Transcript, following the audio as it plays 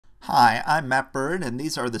Hi, I'm Matt Bird, and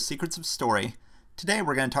these are The Secrets of Story. Today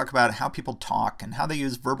we're going to talk about how people talk and how they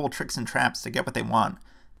use verbal tricks and traps to get what they want.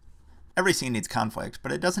 Every scene needs conflict,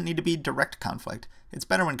 but it doesn't need to be direct conflict. It's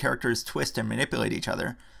better when characters twist and manipulate each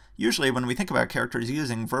other. Usually when we think about characters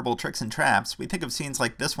using verbal tricks and traps, we think of scenes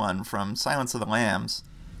like this one from Silence of the Lambs.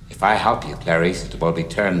 If I help you, Clarice, it will be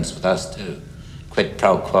turns with us too. Quid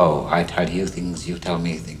pro quo. I tell you things, you tell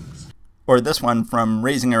me things. Or this one from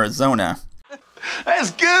Raising Arizona.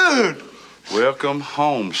 That's good. Welcome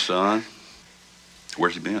home, son.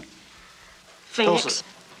 Where's you been? Phoenix.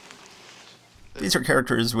 These are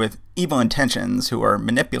characters with evil intentions who are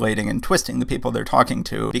manipulating and twisting the people they're talking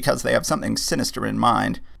to because they have something sinister in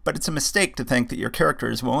mind. But it's a mistake to think that your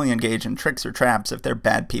characters will only engage in tricks or traps if they're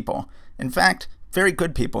bad people. In fact, very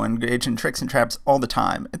good people engage in tricks and traps all the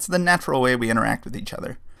time. It's the natural way we interact with each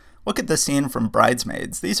other. Look at this scene from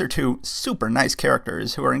Bridesmaids. These are two super nice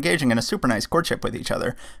characters who are engaging in a super nice courtship with each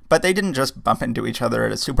other, but they didn't just bump into each other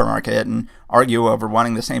at a supermarket and argue over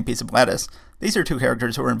wanting the same piece of lettuce. These are two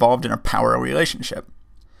characters who are involved in a power relationship.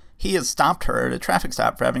 He has stopped her at a traffic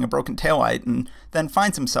stop for having a broken taillight and then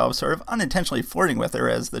finds himself sort of unintentionally flirting with her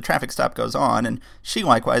as the traffic stop goes on, and she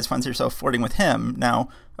likewise finds herself flirting with him. Now,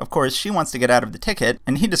 of course, she wants to get out of the ticket,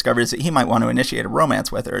 and he discovers that he might want to initiate a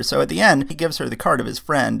romance with her, so at the end, he gives her the card of his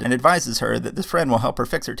friend and advises her that this friend will help her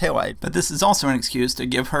fix her taillight. But this is also an excuse to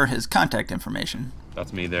give her his contact information.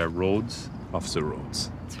 That's me there, Rhodes, Officer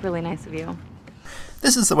Rhodes. It's really nice of you.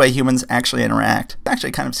 This is the way humans actually interact. It's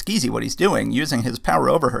actually kind of skeezy what he's doing, using his power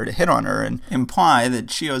over her to hit on her and imply that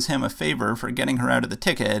she owes him a favor for getting her out of the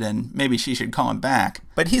ticket and maybe she should call him back.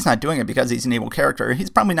 But he's not doing it because he's an evil character. He's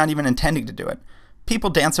probably not even intending to do it. People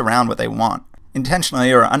dance around what they want,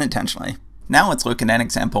 intentionally or unintentionally. Now let's look at an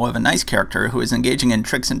example of a nice character who is engaging in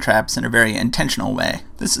tricks and traps in a very intentional way.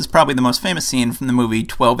 This is probably the most famous scene from the movie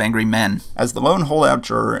 12 Angry Men. As the lone holdout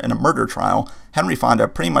juror in a murder trial, Henry Fonda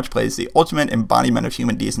pretty much plays the ultimate embodiment of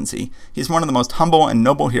human decency. He's one of the most humble and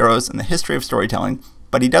noble heroes in the history of storytelling,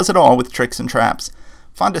 but he does it all with tricks and traps.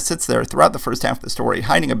 Fonda sits there throughout the first half of the story,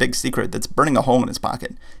 hiding a big secret that's burning a hole in his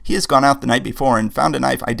pocket. He has gone out the night before and found a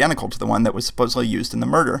knife identical to the one that was supposedly used in the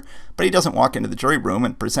murder, but he doesn't walk into the jury room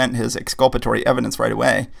and present his exculpatory evidence right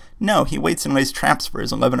away. No, he waits and lays traps for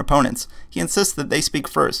his 11 opponents. He insists that they speak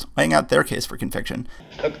first, laying out their case for conviction.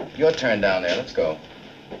 Look, your turn down there. Let's go.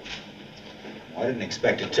 I didn't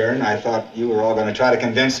expect a turn. I thought you were all going to try to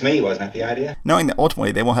convince me. Wasn't that the idea? Knowing that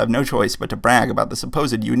ultimately they will have no choice but to brag about the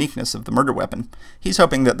supposed uniqueness of the murder weapon, he's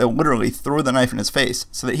hoping that they'll literally throw the knife in his face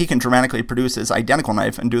so that he can dramatically produce his identical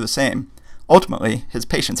knife and do the same. Ultimately, his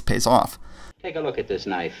patience pays off. Take a look at this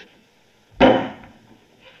knife.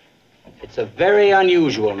 It's a very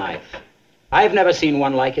unusual knife. I've never seen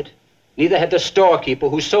one like it. Neither had the storekeeper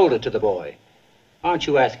who sold it to the boy. Aren't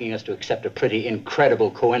you asking us to accept a pretty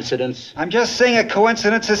incredible coincidence? I'm just saying a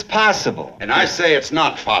coincidence is possible. And I say it's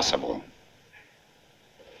not possible.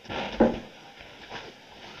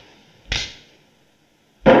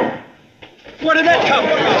 Where did that come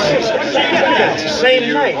from? It's the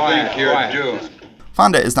same knife. You're doing.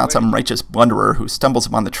 Fonda is not some righteous blunderer who stumbles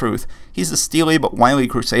upon the truth. He's a steely but wily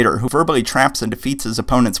crusader who verbally traps and defeats his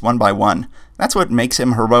opponents one by one. That's what makes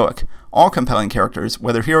him heroic. All compelling characters,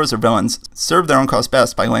 whether heroes or villains, serve their own cause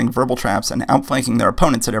best by laying verbal traps and outflanking their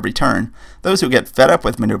opponents at every turn. Those who get fed up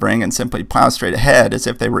with maneuvering and simply plow straight ahead as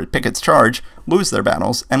if they were at Pickett's charge lose their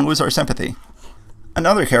battles and lose our sympathy.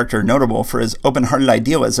 Another character notable for his open-hearted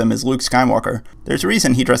idealism is Luke Skywalker. There's a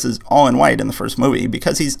reason he dresses all in white in the first movie,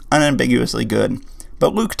 because he's unambiguously good.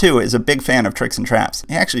 But Luke, too, is a big fan of tricks and traps.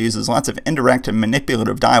 He actually uses lots of indirect and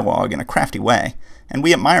manipulative dialogue in a crafty way, and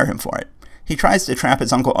we admire him for it. He tries to trap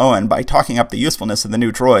his Uncle Owen by talking up the usefulness of the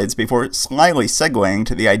new droids before slyly segueing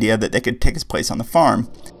to the idea that they could take his place on the farm.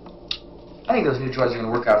 I think those new droids are going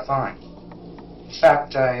to work out fine. In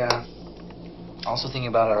fact, also thinking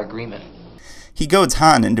about our agreement. He goads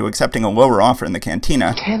Han into accepting a lower offer in the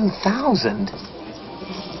cantina. 10,000?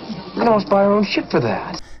 We can almost buy our own ship for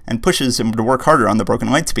that. And pushes him to work harder on the broken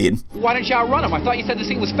light speed. Why didn't you outrun him? I thought you said this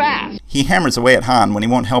thing was fast. He hammers away at Han when he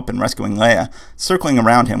won't help in rescuing Leia, circling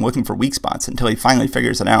around him looking for weak spots until he finally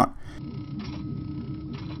figures it out.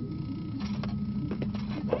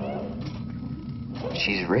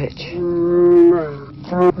 She's rich.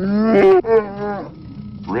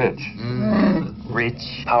 Rich. Rich,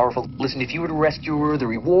 powerful. Listen, if you were to rescue her, the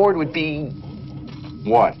reward would be...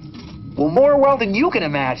 What? Well, more wealth than you can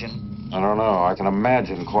imagine. I don't know. I can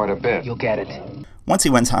imagine quite a bit. You'll get it. Once he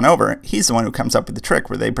wins Han over, he's the one who comes up with the trick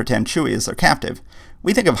where they pretend Chewie is their captive.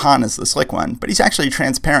 We think of Han as the slick one, but he's actually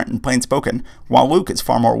transparent and plain-spoken, while Luke is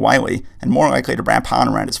far more wily and more likely to wrap Han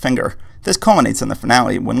around his finger. This culminates in the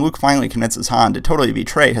finale when Luke finally convinces Han to totally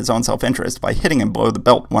betray his own self-interest by hitting him below the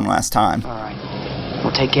belt one last time. Alright.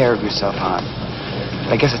 Well, take care of yourself, Han.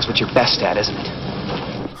 I guess that's what you're best at, isn't it?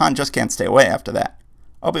 Han just can't stay away after that.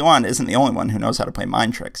 Obi-Wan isn't the only one who knows how to play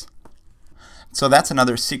mind tricks. So that's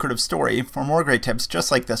another secretive story. For more great tips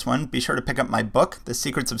just like this one, be sure to pick up my book, The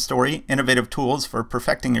Secrets of Story, Innovative Tools for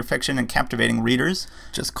Perfecting Your Fiction and Captivating Readers.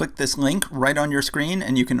 Just click this link right on your screen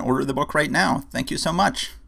and you can order the book right now. Thank you so much.